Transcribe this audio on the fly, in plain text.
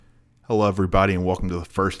Hello, everybody, and welcome to the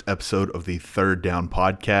first episode of the Third Down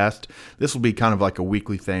Podcast. This will be kind of like a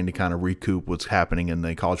weekly thing to kind of recoup what's happening in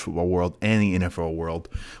the college football world and the NFL world.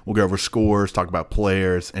 We'll go over scores, talk about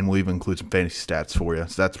players, and we'll even include some fantasy stats for you.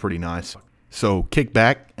 So that's pretty nice. So kick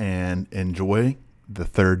back and enjoy the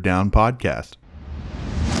Third Down Podcast.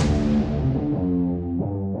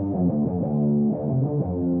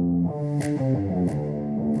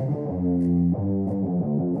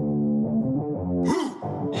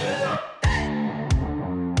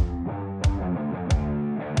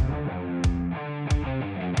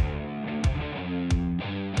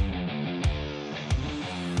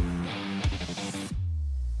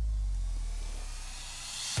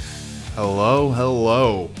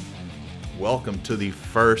 Hello. Welcome to the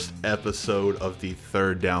first episode of the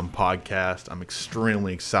Third Down Podcast. I'm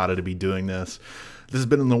extremely excited to be doing this. This has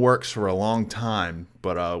been in the works for a long time,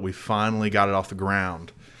 but we finally got it off the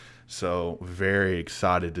ground. So very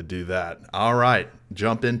excited to do that. All right,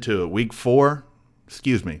 jump into it. Week 3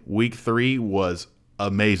 was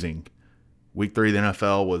amazing. Week 3 of the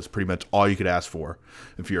NFL was pretty much all you could ask for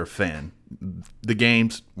if you're a fan. The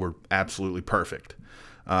games were absolutely perfect.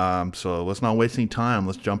 So let's not waste any time.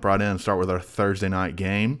 Let's jump right in and start with our Thursday night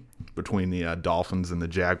game between the Dolphins and the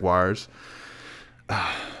Jaguars.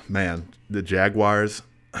 Man, the Jaguars,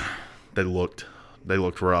 they looked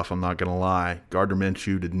rough. I'm not going to lie. Gardner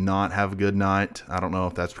Minshew did not have a good night. I don't know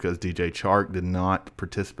if that's because DJ Chark did not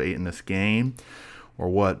participate in this game or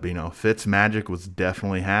what. But, Fitzmagic was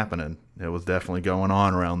definitely happening. It was definitely going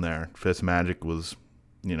on around there. Fitzmagic was,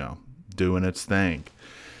 doing its thing.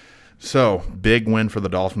 So, big win for the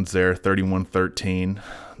Dolphins there, 31-13.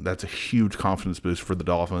 That's a huge confidence boost for the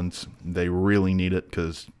Dolphins. They really need it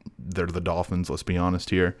because they're the Dolphins, let's be honest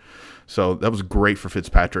here. So, that was great for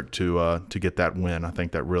Fitzpatrick to get that win. I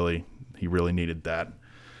think he really needed that.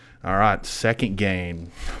 All right, second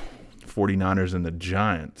game, 49ers and the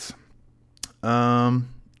Giants.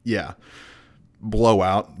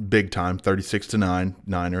 Blowout, big time, 36-9,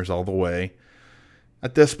 Niners all the way.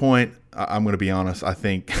 At this point, I'm going to be honest. I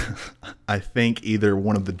think either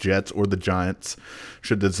one of the Jets or the Giants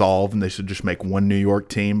should dissolve, and they should just make one New York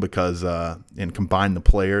team and combine the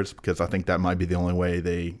players, because I think that might be the only way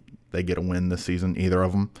they get a win this season. Either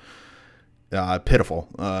of them, pitiful,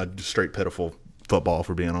 just straight pitiful football.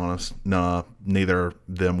 For being honest, no, neither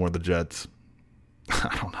them or the Jets.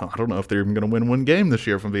 I don't know if they're even going to win one game this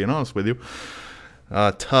year. If I'm being honest with you,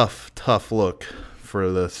 tough look for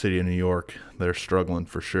the city of New York. They're struggling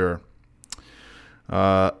for sure.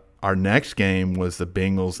 Our next game was the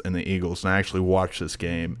Bengals and the Eagles, and I actually watched this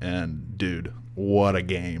game, and dude, what a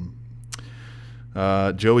game.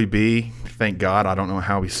 Joey B, thank God, I don't know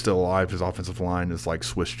how he's still alive. His offensive line is like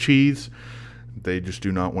Swiss cheese. They just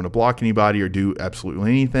do not want to block anybody or do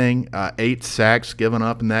absolutely anything. 8 sacks given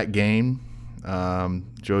up in that game.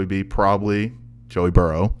 Joey Burrow,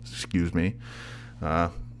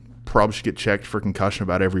 probably should get checked for concussion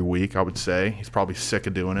about every week, I would say. He's probably sick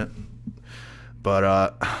of doing it.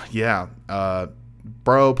 But,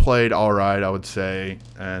 Burrow played all right, I would say.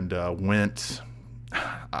 And Wentz,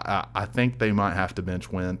 I think they might have to bench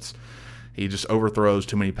Wentz. He just overthrows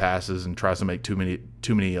too many passes and tries to make too many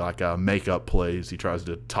makeup plays. He tries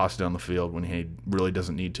to toss down the field when he really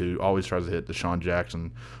doesn't need to. Always tries to hit Deshaun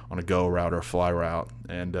Jackson on a go route or a fly route.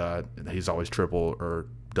 And he's always triple or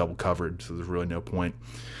double covered, so there's really no point.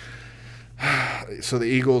 So the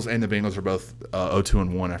Eagles and the Bengals are both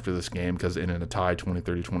 0-2-1 after this game because it ended in a tie,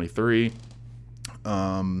 23-23.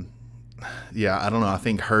 I don't know. I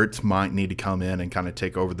think Hurts might need to come in and kind of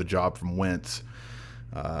take over the job from Wentz.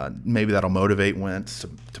 Maybe that'll motivate Wentz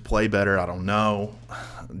to play better. I don't know.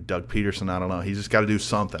 Doug Peterson, I don't know. He's just got to do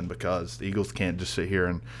something because the Eagles can't just sit here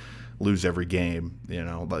and lose every game,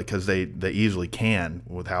 because they easily can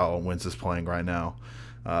with how Wentz is playing right now.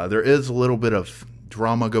 There is a little bit of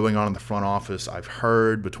drama going on in the front office, I've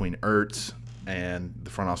heard, between Ertz and the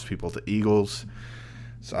front office people at the Eagles.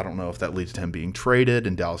 So I don't know if that leads to him being traded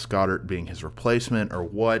and Dallas Goedert being his replacement or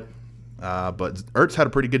what. But Ertz had a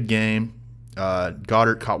pretty good game.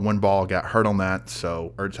 Goddard caught one ball, got hurt on that,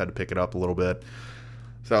 so Ertz had to pick it up a little bit.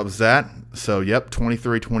 So that was that. So,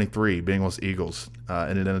 23-23, Bengals-Eagles,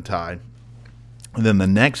 ended in a tie. And then the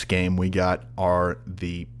next game we got are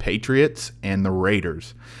the Patriots and the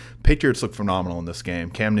Raiders. Patriots look phenomenal in this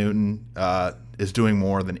game. Cam Newton is doing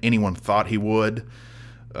more than anyone thought he would.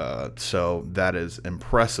 So that is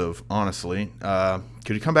impressive, honestly.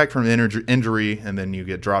 Could you come back from an injury and then you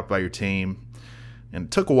get dropped by your team? And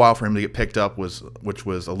it took a while for him to get picked up, which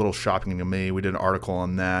was a little shocking to me. We did an article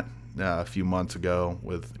on that a few months ago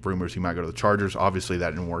with rumors he might go to the Chargers. Obviously,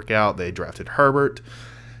 that didn't work out. They drafted Herbert.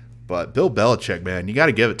 But Bill Belichick, man, you got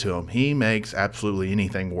to give it to him. He makes absolutely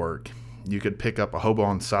anything work. You could pick up a hobo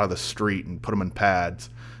on the side of the street and put him in pads,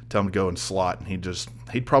 tell him to go and slot, and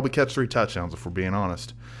he'd probably catch 3 touchdowns if we're being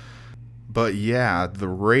honest. But yeah, the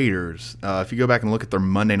Raiders, if you go back and look at their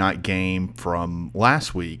Monday night game from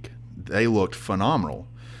last week, they looked phenomenal.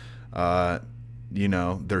 They're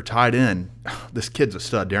tied in. This kid's a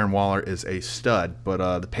stud. Darren Waller is a stud,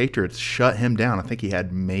 but the Patriots shut him down. I think he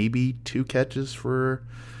had maybe 2 catches for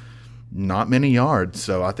not many yards,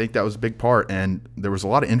 so I think that was a big part. And there was a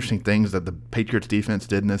lot of interesting things that the Patriots defense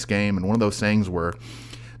did in this game, and one of those things were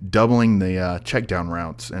doubling the check down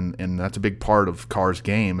routes, and that's a big part of Carr's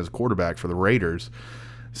game as a quarterback for the Raiders.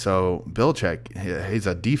 So Belichick, he's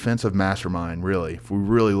a defensive mastermind, really. If we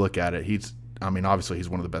really look at it, obviously he's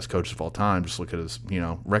one of the best coaches of all time. Just look at his,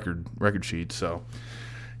 record sheet. So,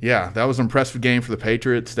 yeah, that was an impressive game for the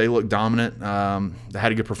Patriots. They looked dominant. They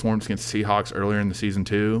had a good performance against the Seahawks earlier in the season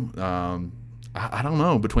too. I don't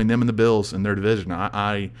know, between them and the Bills in their division,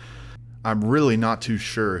 I'm really not too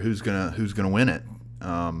sure who's gonna win it.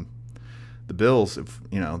 The Bills,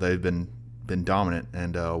 they've been dominant,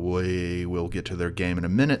 and we will get to their game in a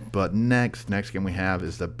minute. But next game we have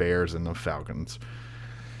is the Bears and the Falcons.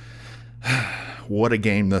 What a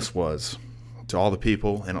game this was. To all the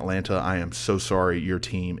people in Atlanta, I am so sorry. Your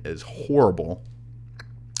team is horrible.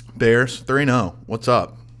 Bears 3-0. What's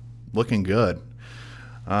up? Looking good.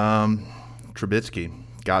 Trubisky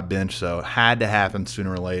got benched, so it had to happen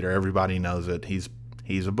sooner or later. Everybody knows it. He's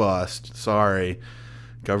a bust. Sorry.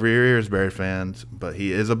 Cover your ears, Bears fans, but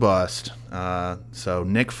he is a bust. So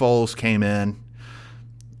Nick Foles came in,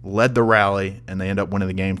 led the rally, and they end up winning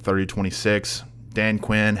the game 30-26. Dan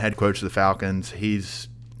Quinn, head coach of the Falcons, he's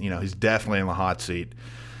definitely in the hot seat.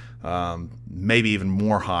 Maybe even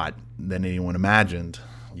more hot than anyone imagined.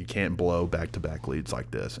 You can't blow back-to-back leads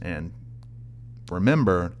like this. And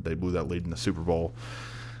remember, they blew that lead in the Super Bowl.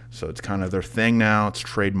 So it's kind of their thing now. It's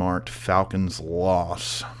trademarked Falcons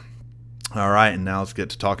loss. All right, and now let's get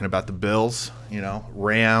to talking about the Bills.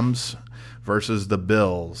 Rams versus the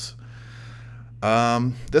Bills.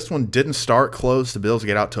 This one didn't start close. The Bills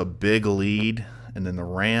get out to a big lead, and then the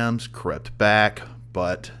Rams crept back,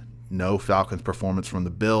 but no Falcons performance from the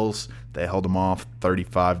Bills. They held them off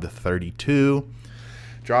 35-32.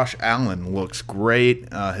 Josh Allen looks great.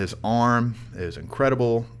 His arm is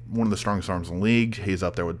incredible. One of the strongest arms in the league. He's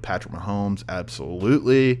up there with Patrick Mahomes,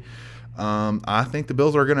 absolutely. I think the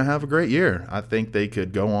Bills are going to have a great year. I think they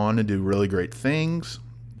could go on and do really great things.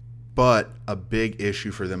 But a big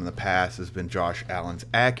issue for them in the past has been Josh Allen's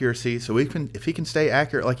accuracy. So if he can stay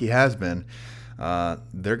accurate like he has been,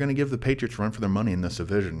 they're going to give the Patriots a run for their money in this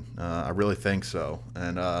division. I really think so.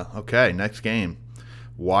 And, okay, next game.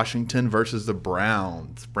 Washington versus the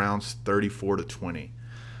Browns. Browns 34-20.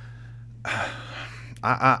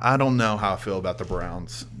 I don't know how I feel about the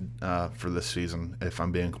Browns for this season, if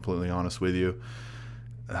I'm being completely honest with you.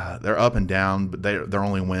 They're up and down, but their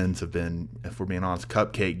only wins have been, if we're being honest,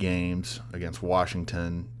 cupcake games against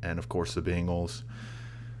Washington and, of course, the Bengals.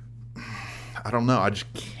 I don't know. I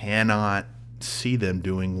just cannot see them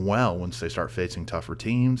doing well once they start facing tougher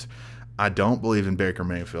teams. I don't believe in Baker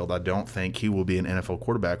Mayfield. I don't think he will be an NFL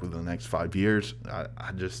quarterback within the next 5 years. I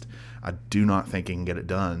do not think he can get it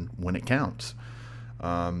done when it counts.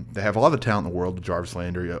 They have a lot of talent in the world: Jarvis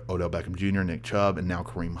Landry, Odell Beckham Jr., Nick Chubb, and now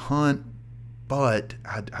Kareem Hunt. But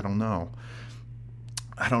I don't know.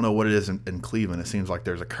 I don't know what it is in Cleveland. It seems like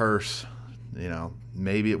there's a curse.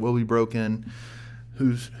 Maybe it will be broken.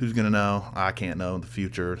 Who's going to know? I can't know in the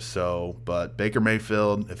future. But Baker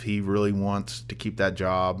Mayfield, if he really wants to keep that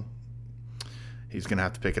job, he's going to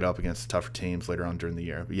have to pick it up against tougher teams later on during the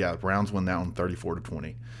year. But yeah, the Browns win that one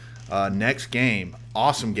 34-20. Next game,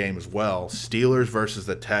 awesome game as well. Steelers versus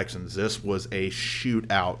the Texans. This was a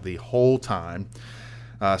shootout the whole time.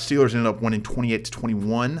 Steelers ended up winning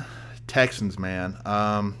 28-21. Texans, man,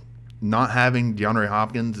 not having DeAndre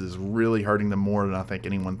Hopkins is really hurting them more than I think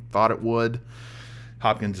anyone thought it would.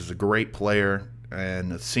 Hopkins is a great player,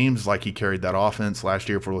 and it seems like he carried that offense last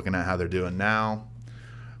year if we're looking at how they're doing now.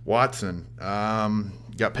 Watson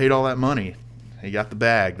got paid all that money. He got the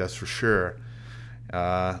bag, that's for sure.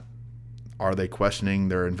 Are they questioning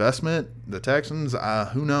their investment, the Texans?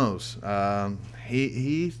 Who knows?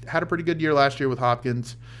 He had a pretty good year last year with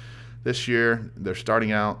Hopkins. This year, they're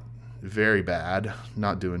starting out very bad,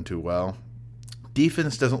 not doing too well.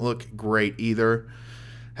 Defense doesn't look great either.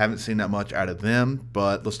 Haven't seen that much out of them,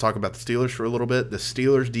 but let's talk about the Steelers for a little bit. The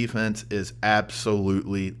Steelers' defense is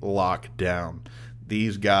absolutely locked down.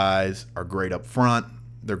 These guys are great up front.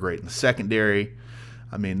 They're great in the secondary.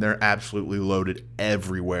 I mean, they're absolutely loaded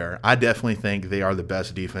everywhere. I definitely think they are the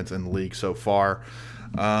best defense in the league so far.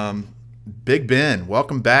 Big Ben,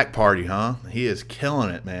 welcome back party, huh? He is killing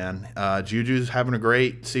it, man. Juju's having a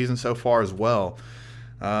great season so far as well.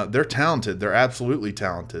 They're talented. They're absolutely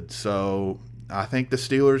talented. So I think the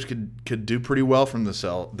Steelers could do pretty well from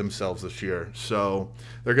themselves this year. So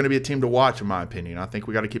they're going to be a team to watch, in my opinion. I think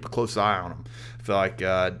we got to keep a close eye on them. I feel like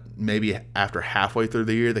maybe after halfway through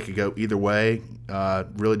the year, they could go either way.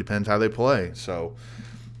 Really depends how they play. So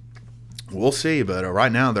we'll see. But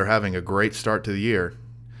right now, they're having a great start to the year.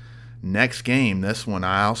 Next game, this one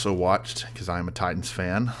I also watched because I'm a Titans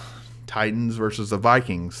fan. Titans versus the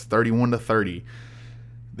Vikings, 31-30.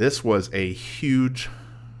 This was a huge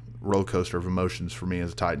roller coaster of emotions for me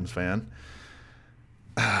as a Titans fan.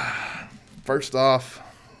 First off,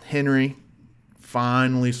 Henry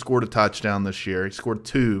finally scored a touchdown this year. He scored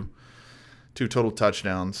two total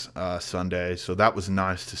touchdowns Sunday, so that was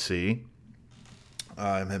nice to see.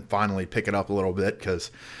 And finally pick it up a little bit because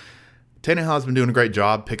Tannehill has been doing a great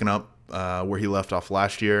job picking up where he left off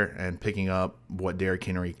last year and picking up what Derrick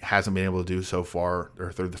Henry hasn't been able to do so far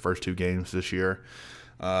or through the first two games this year.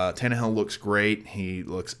 Tannehill looks great. He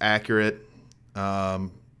looks accurate.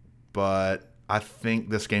 But I think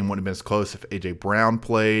this game wouldn't have been as close if A.J. Brown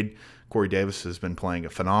played. Corey Davis has been playing a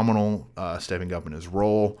phenomenal, stepping up in his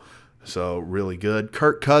role. So really good.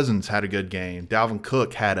 Kirk Cousins had a good game. Dalvin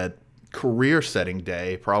Cook had a career-setting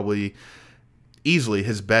day, probably easily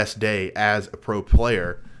his best day as a pro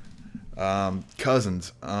player.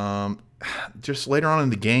 Cousins, just later on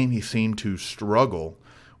in the game, he seemed to struggle,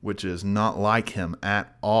 which is not like him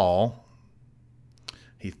at all.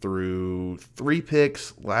 He threw 3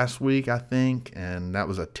 picks last week, I think, and that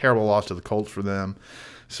was a terrible loss to the Colts for them.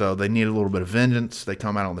 So they need a little bit of vengeance. They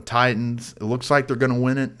come out on the Titans. It looks like they're going to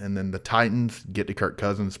win it, and then the Titans get to Kirk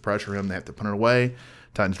Cousins, pressure him. They have to put it away.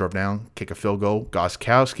 Titans drop down, kick a field goal.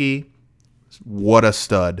 Gostkowski, what a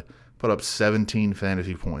stud. Put up 17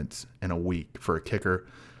 fantasy points in a week for a kicker.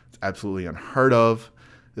 It's absolutely unheard of.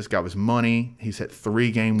 This guy was money. He's hit 3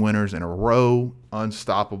 game winners in a row.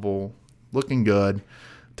 Unstoppable. Looking good.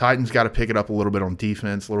 Titans got to pick it up a little bit on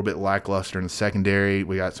defense, a little bit lackluster in the secondary.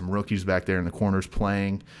 We got some rookies back there in the corners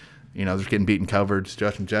playing. You know, they're getting beaten coverage.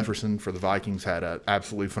 Justin Jefferson for the Vikings had an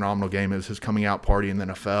absolutely phenomenal game. It was his coming out party in the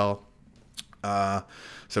NFL.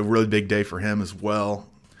 So really big day for him as well.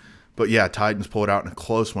 But yeah, Titans pulled out in a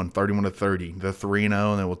close one, 31-30. They're 3-0,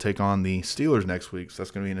 and then we'll take on the Steelers next week. So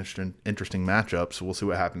that's going to be an interesting matchup. So we'll see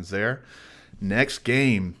what happens there. Next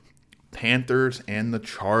game, Panthers and the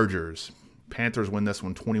Chargers. Panthers win this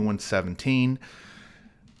one 21-17.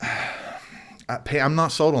 I'm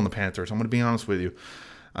not sold on the Panthers. I'm going to be honest with you.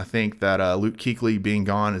 I think that Luke Kuechly being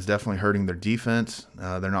gone is definitely hurting their defense.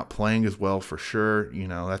 They're not playing as well for sure. You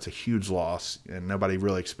know, that's a huge loss, and nobody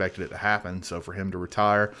really expected it to happen. So for him to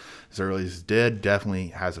retire as early as he did definitely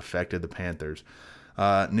has affected the Panthers.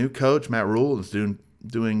 New coach, Matt Rule, is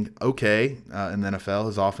doing okay in the NFL.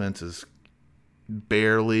 His offense is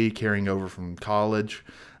barely carrying over from college.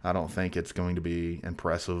 I don't think it's going to be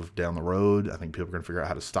impressive down the road. I think people are going to figure out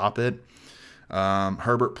how to stop it.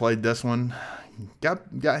 Herbert played this one. Got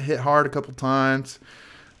hit hard a couple times.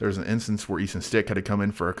 There was an instance where Easton Stick had to come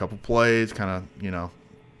in for a couple plays, kind of,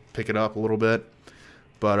 pick it up a little bit.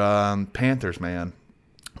 But Panthers, man,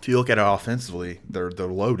 if you look at it offensively, they're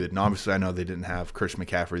loaded. And obviously I know they didn't have Chris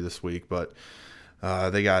McCaffrey this week, but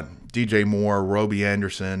they got DJ Moore, Robbie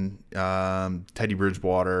Anderson, Teddy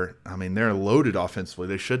Bridgewater. I mean, they're loaded offensively.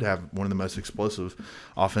 They should have one of the most explosive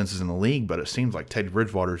offenses in the league, but it seems like Teddy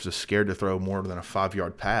Bridgewater is just scared to throw more than a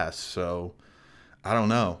 5-yard pass. So I don't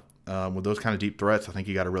know. With those kind of deep threats, I think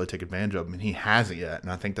you got to really take advantage of them, and he hasn't yet.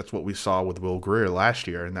 And I think that's what we saw with Will Grier last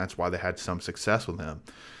year, and that's why they had some success with him.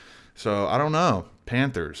 So I don't know.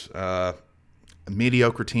 Panthers, a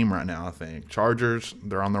mediocre team right now, I think. Chargers,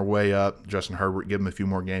 they're on their way up. Justin Herbert, give him a few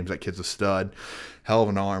more games. That kid's a stud. Hell of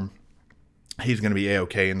an arm. He's going to be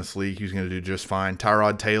A-okay in this league. He's going to do just fine.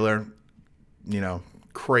 Tyrod Taylor,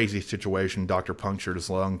 crazy situation. Doctor punctured his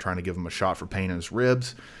lung trying to give him a shot for pain in his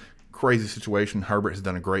ribs. Crazy situation. Herbert has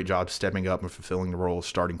done a great job stepping up and fulfilling the role of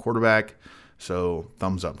starting quarterback. So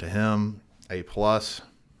thumbs up to him. A+.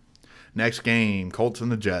 Next game, Colts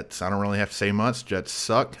and the Jets. I don't really have to say much. Jets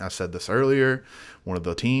suck. I said this earlier. One of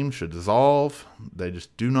the teams should dissolve. They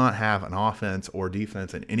just do not have an offense or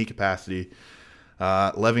defense in any capacity.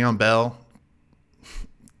 Le'Veon Bell,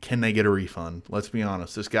 can they get a refund? Let's be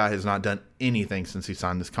honest. This guy has not done anything since he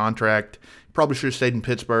signed this contract. Probably should have stayed in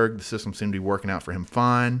Pittsburgh. The system seemed to be working out for him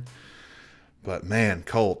fine. But, man,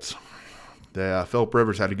 Colts. Phillip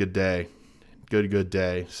Rivers had a good day. Good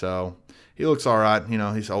day. So he looks all right.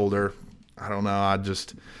 He's older. I don't know.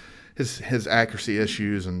 His his accuracy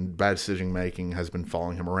issues and bad decision making has been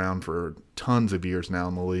following him around for tons of years now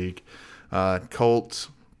in the league. Colts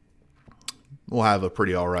will have a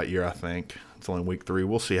pretty all right year, I think. It's only week 3.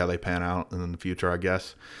 We'll see how they pan out in the future, I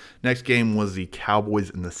guess. Next game was the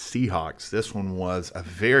Cowboys and the Seahawks. This one was a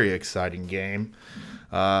very exciting game.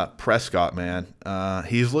 Prescott, man,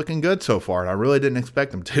 he's looking good so far. I really didn't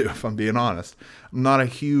expect him to, if I'm being honest. I'm not a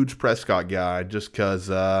huge Prescott guy just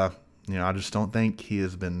because, I just don't think he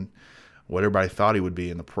has been what everybody thought he would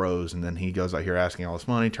be in the pros. And then he goes out here asking all this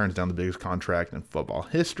money, turns down the biggest contract in football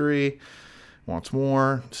history, wants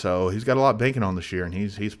more. So he's got a lot banking on this year, and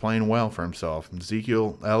he's playing well for himself.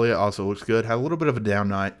 Ezekiel Elliott also looks good. Had a little bit of a down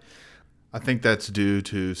night. I think that's due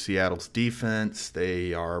to Seattle's defense.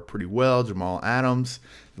 They are pretty well. Jamal Adams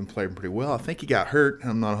been playing pretty well. I think he got hurt.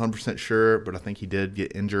 I'm not 100% sure, but I think he did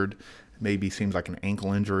get injured. Maybe seems like an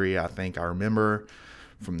ankle injury, I think I remember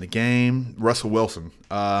from the game. Russell Wilson.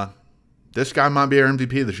 This guy might be our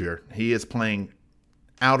MVP this year. He is playing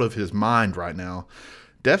out of his mind right now.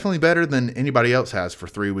 Definitely better than anybody else has for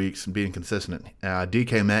 3 weeks and being consistent.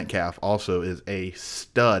 DK Metcalf also is a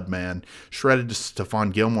stud, man. Shredded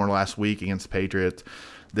Stephon Gilmore last week against the Patriots.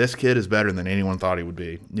 This kid is better than anyone thought he would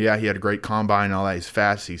be. Yeah, he had a great combine and all that. He's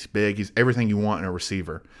fast, he's big, he's everything you want in a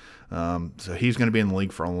receiver. So he's going to be in the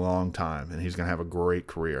league for a long time, and he's going to have a great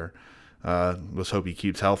career. Let's hope he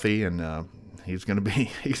keeps healthy, and he's going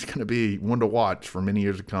to be one to watch for many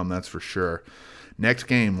years to come. That's for sure. Next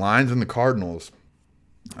game, Lions and the Cardinals.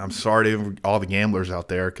 I'm sorry to all the gamblers out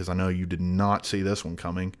there because I know you did not see this one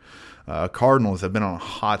coming. Cardinals have been on a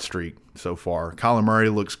hot streak so far. Kyler Murray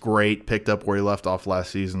looks great, picked up where he left off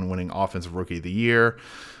last season, winning Offensive Rookie of the Year.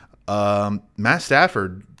 Matt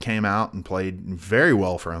Stafford came out and played very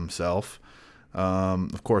well for himself.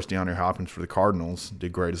 Of course, DeAndre Hopkins for the Cardinals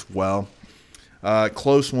did great as well.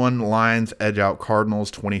 Close one, Lions edge out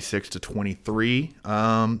Cardinals 26-23.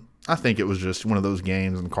 I think it was just one of those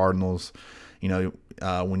games, and the Cardinals,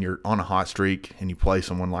 when you're on a hot streak and you play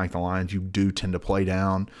someone like the Lions, you do tend to play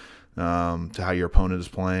down to how your opponent is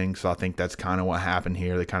playing. So I think that's kind of what happened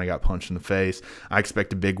here. They kind of got punched in the face. I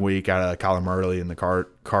expect a big week out of Kyler Murray and the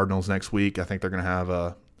Cardinals next week. I think they're going to have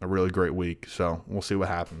a really great week. So we'll see what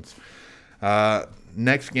happens.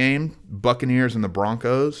 Next game, Buccaneers and the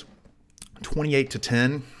Broncos,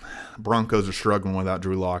 28-10. Broncos are struggling without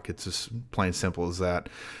Drew Lock. It's just plain simple as that.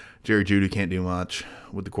 Jerry Jeudy can't do much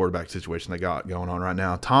with the quarterback situation they got going on right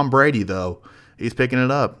now. Tom Brady, though, he's picking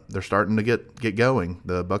it up. They're starting to get going,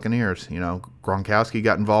 the Buccaneers. Gronkowski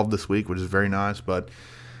got involved this week, which is very nice, but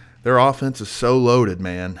their offense is so loaded,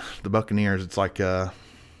 man. The Buccaneers, it's like you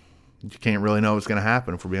can't really know what's going to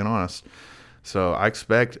happen, if we're being honest. So I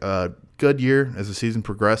expect a good year as the season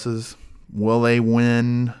progresses. Will they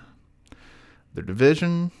win their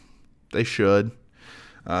division? They should.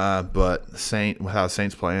 But with how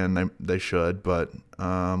Saints playing, they should. But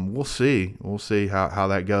we'll see. We'll see how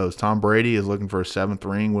that goes. Tom Brady is looking for a 7th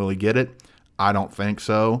ring. Will he get it? I don't think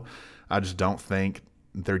so. I just don't think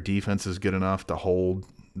their defense is good enough to hold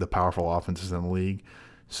the powerful offenses in the league.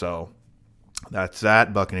 So that's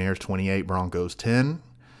that. Buccaneers 28, Broncos 10.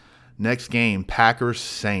 Next game,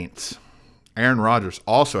 Packers-Saints. Aaron Rodgers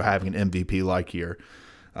also having an MVP-like year.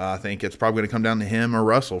 I think it's probably going to come down to him or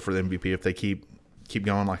Russell for the MVP if they keep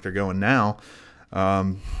going like they're going now.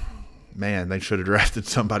 Man, they should have drafted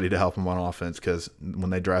somebody to help him on offense, because when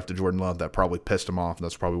they drafted Jordan Love, that probably pissed him off.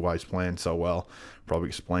 That's probably why he's playing so well. Probably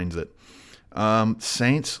explains it.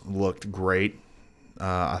 Saints looked great,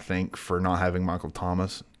 I think, for not having Michael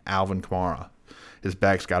Thomas. Alvin Kamara, his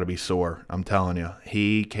back's got to be sore. I'm telling you.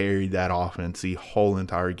 He carried that offense the whole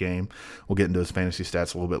entire game. We'll get into his fantasy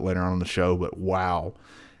stats a little bit later on in the show, but wow.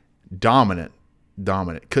 Dominant.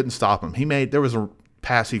 Couldn't stop him. There was a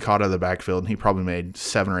pass he caught out of the backfield, and he probably made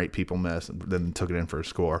 7 or 8 people miss, and then took it in for a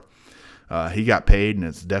score. He got paid, and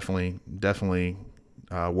it's definitely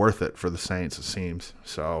worth it for the Saints, it seems.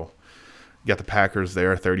 So you got the Packers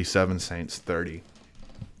there, 37, Saints 30.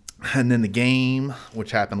 And then the game,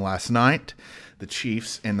 which happened last night, the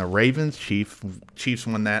Chiefs and the Ravens. Chiefs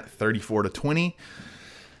won that 34-20.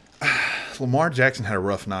 Lamar Jackson had a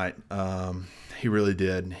rough night. He really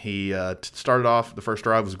did. He started off, the first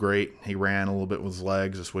drive was great. He ran a little bit with his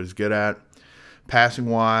legs. That's what he's good at.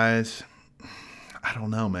 Passing-wise, I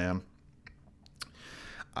don't know, man.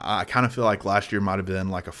 I kind of feel like last year might have been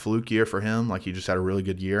like a fluke year for him. Like he just had a really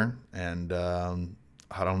good year. And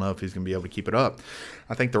I don't know if he's going to be able to keep it up.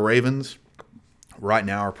 I think the Ravens right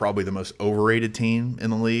now are probably the most overrated team in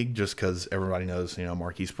the league, just because everybody knows,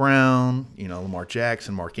 Marquise Brown, Lamar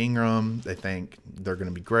Jackson, Mark Ingram. They think they're going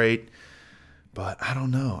to be great. But I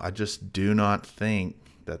don't know. I just do not think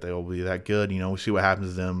that they will be that good. We see what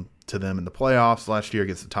happens to them to them in the playoffs last year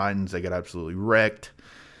against the Titans. They got absolutely wrecked.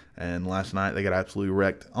 And last night they got absolutely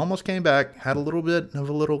wrecked. Almost came back, had a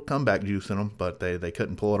little comeback juice in them, but they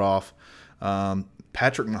couldn't pull it off.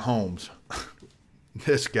 Patrick Mahomes,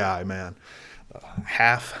 this guy, man,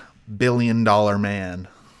 $500 million man,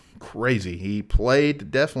 crazy. He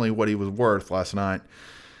played definitely what he was worth last night.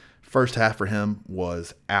 First half for him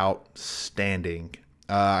was outstanding.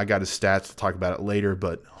 I got his stats to talk about it later,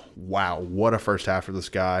 but wow, what a first half for this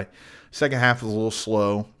guy. Second half was a little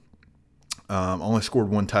slow. Only scored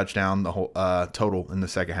one touchdown the whole total in the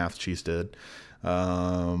second half. The Chiefs did.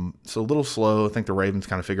 So a little slow. I think the Ravens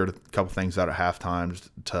kind of figured a couple things out at halftime just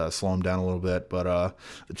to slow them down a little bit. But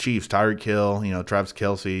the Chiefs, Tyreek Hill, Travis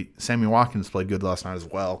Kelce, Sammy Watkins played good last night as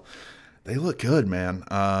well. They look good, man.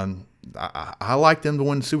 I like them to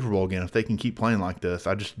win the Super Bowl again if they can keep playing like this.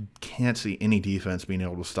 I just can't see any defense being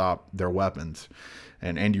able to stop their weapons.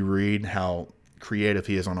 And Andy Reid, how creative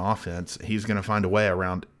he is on offense, he's going to find a way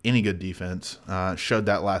around any good defense. Showed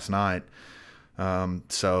that last night.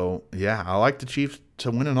 So, yeah, I like the Chiefs to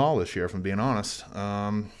win it all this year, if I'm being honest.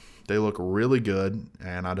 They look really good,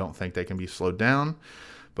 and I don't think they can be slowed down.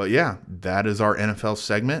 But, yeah, that is our NFL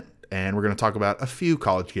segment, and we're going to talk about a few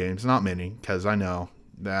college games, not many, because I know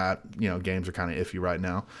that, games are kind of iffy right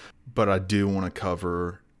now. But I do want to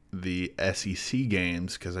cover the SEC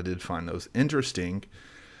games because I did find those interesting.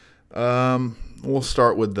 We'll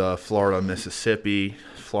start with the Florida-Mississippi.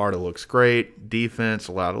 Florida looks great. Defense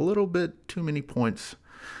allowed a little bit too many points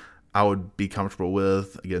I would be comfortable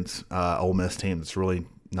with against Ole Miss team that's really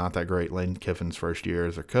not that great. Lane Kiffin's first year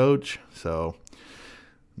as a coach. So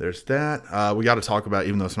there's that. We got to talk about,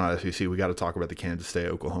 even though it's not SEC, we got to talk about the Kansas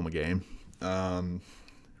State-Oklahoma game.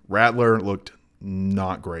 Rattler looked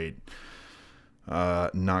not great.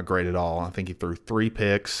 Not great at all. I think he threw 3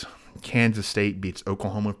 picks. Kansas State beats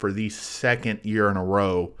Oklahoma for the second year in a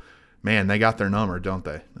row. Man, they got their number, don't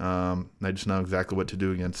they? They just know exactly what to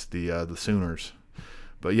do against the Sooners.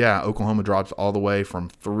 But yeah, Oklahoma drops all the way from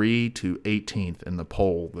 3 to 18th in the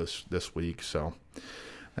poll this week. So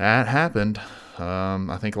that happened.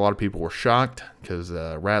 I think a lot of people were shocked because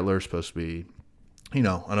Rattler's supposed to be,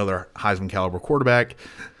 another Heisman caliber quarterback,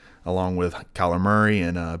 along with Kyler Murray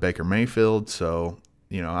and Baker Mayfield. So,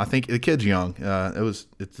 I think the kid's young. It's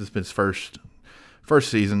been his first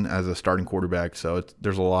season as a starting quarterback, so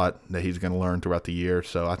there's a lot that he's going to learn throughout the year.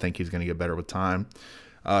 So I think he's going to get better with time.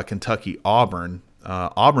 Kentucky, Auburn.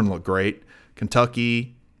 Auburn looked great.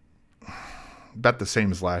 Kentucky, about the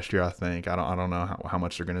same as last year, I think. I don't know how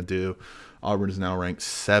much they're going to do. Auburn is now ranked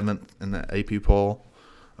 7th in the AP poll.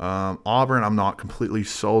 Auburn, I'm not completely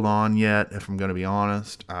sold on yet, if I'm going to be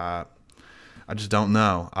honest. I just don't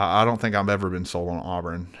know. I don't think I've ever been sold on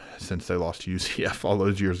Auburn since they lost to UCF all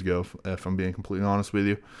those years ago, if I'm being completely honest with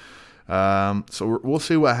you. So we'll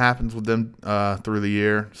see what happens with them through the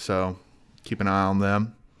year. So keep an eye on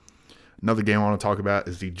them. Another game I want to talk about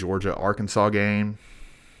is the Georgia-Arkansas game.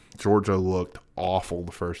 Georgia looked awful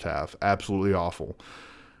the first half. Absolutely awful.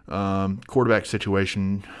 Quarterback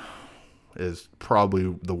situation is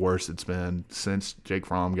probably the worst it's been since Jake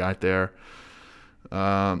Fromm got there.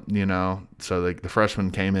 So the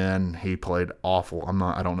freshman came in. He played awful.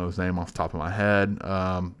 I don't know his name off the top of my head.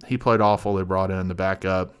 He played awful. They brought in the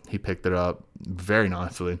backup. He picked it up very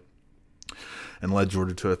nicely and led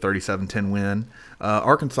Georgia to a 37-10 win.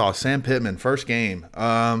 Arkansas, Sam Pittman, first game.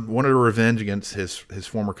 Wanted a revenge against his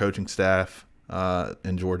former coaching staff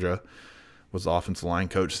in Georgia. Was the offensive line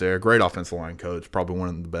coach there. Great offensive line coach. Probably one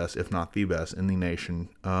of the best, if not the best, in the nation.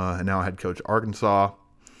 And now head coach Arkansas.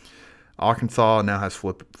 Arkansas now has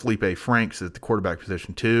Felipe Franks at the quarterback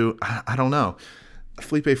position too. I don't know.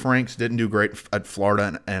 Felipe Franks didn't do great at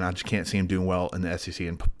Florida, and I just can't see him doing well in the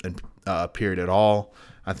SEC period at all.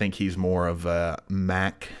 I think he's more of a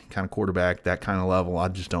MAC kind of quarterback, that kind of level. I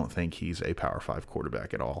just don't think he's a Power 5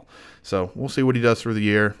 quarterback at all. So we'll see what he does through the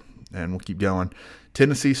year, and we'll keep going.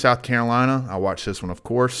 Tennessee, South Carolina. I watched this one, of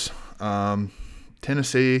course.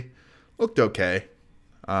 Tennessee looked okay.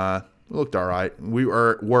 Looked all right. We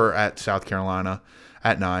were at South Carolina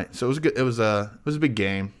at night, so it was good. It was a big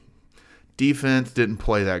game. Defense didn't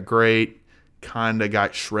play that great. Kind of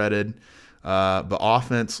got shredded, but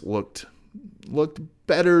offense looked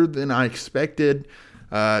better than I expected.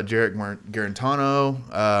 Jarek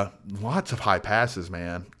Garantano, lots of high passes,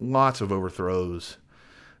 man. Lots of overthrows.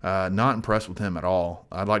 Not impressed with him at all.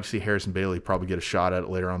 I'd like to see Harrison Bailey probably get a shot at it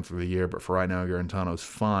later on through the year, but for right now, Garantano's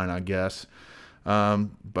fine, I guess.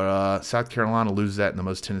 But South Carolina loses that in the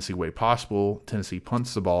most Tennessee way possible. Tennessee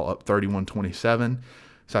punts the ball up 31-27.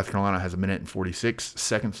 South Carolina has 1 minute and 46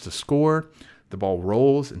 seconds to score. The ball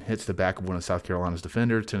rolls and hits the back of one of South Carolina's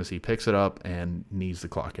defenders. Tennessee picks it up and knees the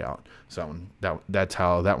clock out. So that's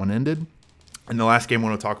how that one ended. And the last game I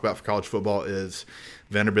want to talk about for college football is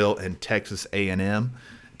Vanderbilt and Texas A&M.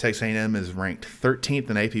 Texas A&M is ranked 13th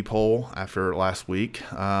in AP poll after last week.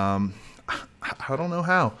 I don't know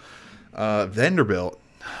how. Vanderbilt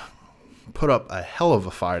put up a hell of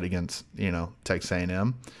a fight against, Texas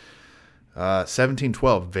A&M.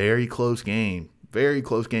 17-12, very close game. Very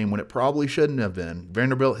close game when it probably shouldn't have been.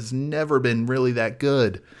 Vanderbilt has never been really that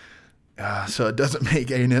good. So it doesn't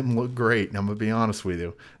make A&M look great. And I'm going to be honest with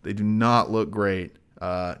you. They do not look great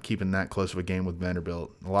keeping that close of a game with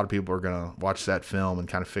Vanderbilt. A lot of people are going to watch that film and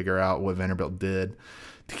kind of figure out what Vanderbilt did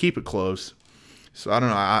to keep it close. So I don't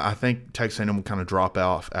know. I think Texas A&M will kind of drop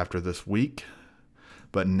off after this week.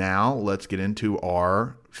 But now let's get into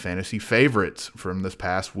our fantasy favorites from this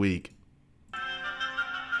past week.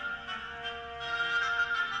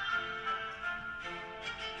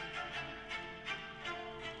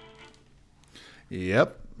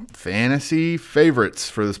 Yep, fantasy favorites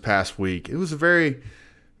for this past week. It was a very,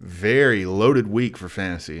 very loaded week for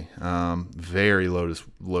fantasy. Very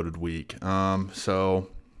loaded week. So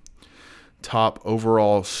top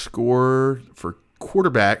overall scorer for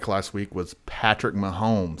quarterback last week was Patrick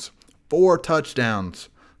Mahomes. 4 touchdowns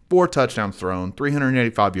thrown,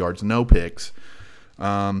 385 yards, no picks.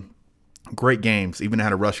 Great games. Even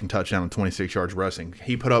had a rushing touchdown and 26 yards rushing.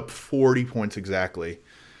 He put up 40 points exactly.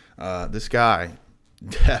 This guy,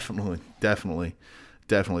 definitely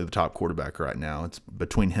the top quarterback right now. It's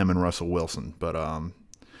between him and Russell Wilson. But,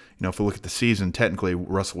 if we look at the season, technically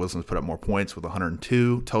Russell Wilson's put up more points with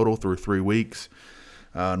 102 total through 3 weeks.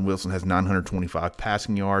 And Wilson has 925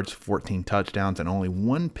 passing yards, 14 touchdowns, and only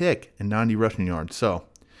 1 pick and 90 rushing yards. So,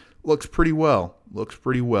 looks pretty well. So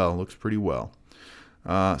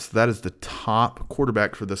that is the top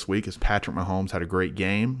quarterback for this week is Patrick Mahomes. Had a great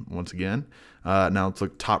game once again. Now let's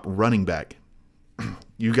look top running back.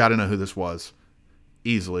 You got to know who this was.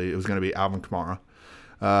 Easily. It was going to be Alvin Kamara.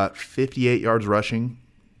 58 yards rushing.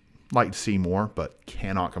 Like to see more, but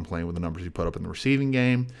cannot complain with the numbers he put up in the receiving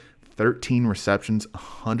game. 13 receptions,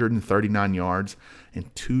 139 yards,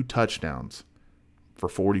 and 2 touchdowns for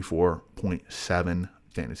 44.7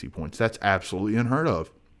 fantasy points. That's absolutely unheard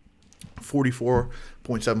of.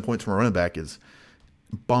 44.7 points from a running back is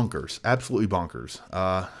bonkers, absolutely bonkers.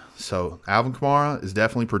 So Alvin Kamara is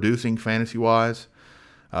definitely producing fantasy-wise.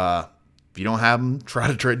 If you don't have him, try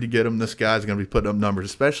to trade to get him. This guy's going to be putting up numbers,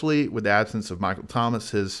 especially with the absence of Michael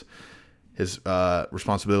Thomas. His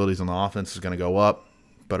responsibilities on the offense is going to go up.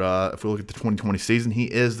 But if we look at the 2020 season, he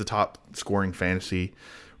is the top scoring fantasy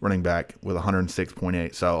running back with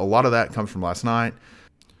 106.8. So a lot of that comes from last night.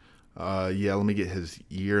 Let me get his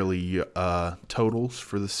yearly totals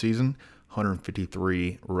for the season.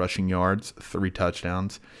 153 rushing yards, 3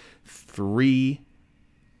 touchdowns, 3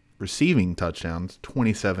 receiving touchdowns,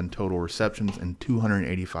 27 total receptions, and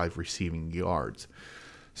 285 receiving yards.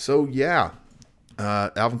 So,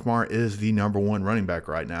 Alvin Kamara is the number 1 running back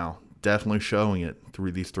right now. Definitely showing it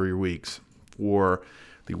through these 3 weeks. For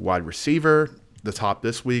the wide receiver, the top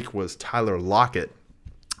this week was Tyler Lockett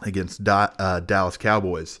against Dallas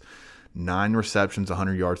Cowboys. 9 receptions,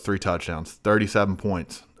 100 yards, 3 touchdowns, 37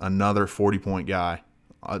 points. Another 40-point guy.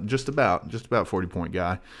 Just about 40-point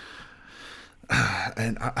guy.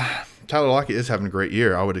 And Tyler Lockett is having a great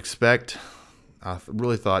year. I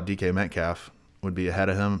really thought DK Metcalf would be ahead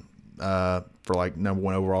of him for like number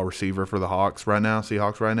 1 overall receiver for the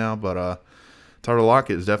Seahawks right now. But Tyler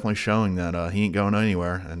Lockett is definitely showing that he ain't going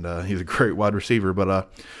anywhere, and he's a great wide receiver.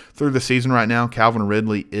 But through the season right now, Calvin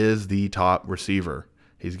Ridley is the top receiver.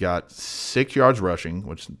 He's got 6 yards rushing,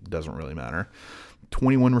 which doesn't really matter,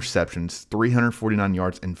 21 receptions, 349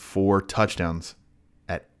 yards, and 4 touchdowns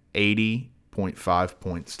at 80.5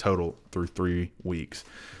 points total through 3 weeks,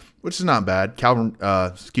 which is not bad.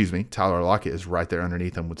 Tyler Lockett is right there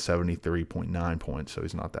underneath him with 73.9 points, so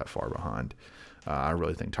he's not that far behind. I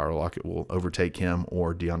really think Tyler Lockett will overtake him,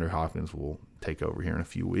 or DeAndre Hopkins will take over here in a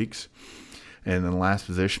few weeks. And then the last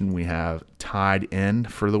position we have tied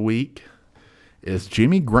end for the week is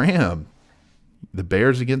Jimmy Graham. The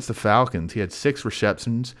Bears against the Falcons. He had 6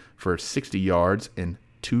 receptions for 60 yards and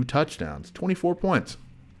 2 touchdowns, 24 points.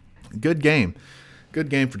 Good game. Good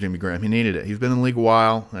game for Jimmy Graham. He needed it. He's been in the league a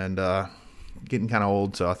while and getting kind of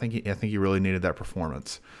old, so I think he really needed that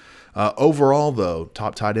performance. Overall, though,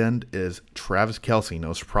 top tight end is Travis Kelce.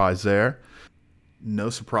 No surprise there. No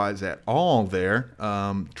surprise at all there.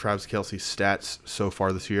 Travis Kelce's stats so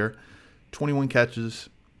far this year: 21 catches,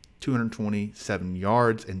 227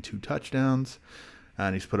 yards, and 2 touchdowns.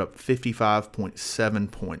 And he's put up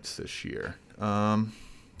 55.7 points this year.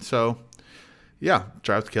 So Yeah,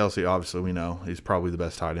 Travis Kelce, obviously we know he's probably the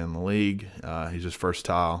best tight end in the league. He's just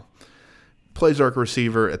versatile. Plays like a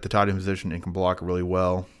receiver at the tight end position and can block really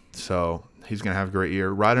well. So he's going to have a great year.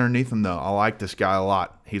 Right underneath him, though, I like this guy a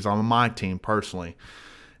lot. He's on my team personally.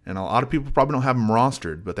 And a lot of people probably don't have him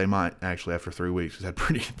rostered, but they might actually after 3 weeks. He's had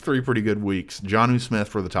three pretty good weeks. Jonnu Smith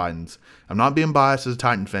for the Titans. I'm not being biased as a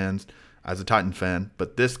Titan fan,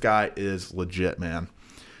 but this guy is legit, man.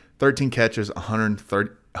 13 catches,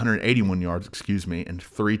 181 yards, and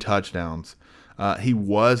 3 touchdowns. He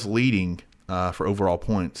was leading for overall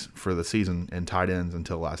points for the season in tight ends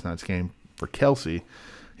until last night's game for Kelce.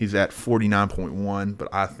 He's at 49.1, but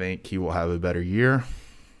I think he will have a better year.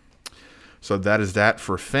 So that is that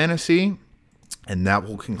for fantasy, and that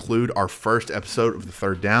will conclude our first episode of the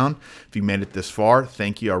Third Down. If you made it this far,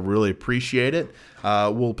 thank you. I really appreciate it.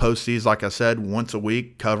 We'll post these, like I said, once a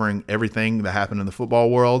week, covering everything that happened in the football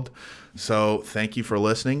world. So thank you for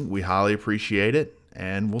listening. We highly appreciate it,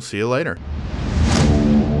 and we'll see you later.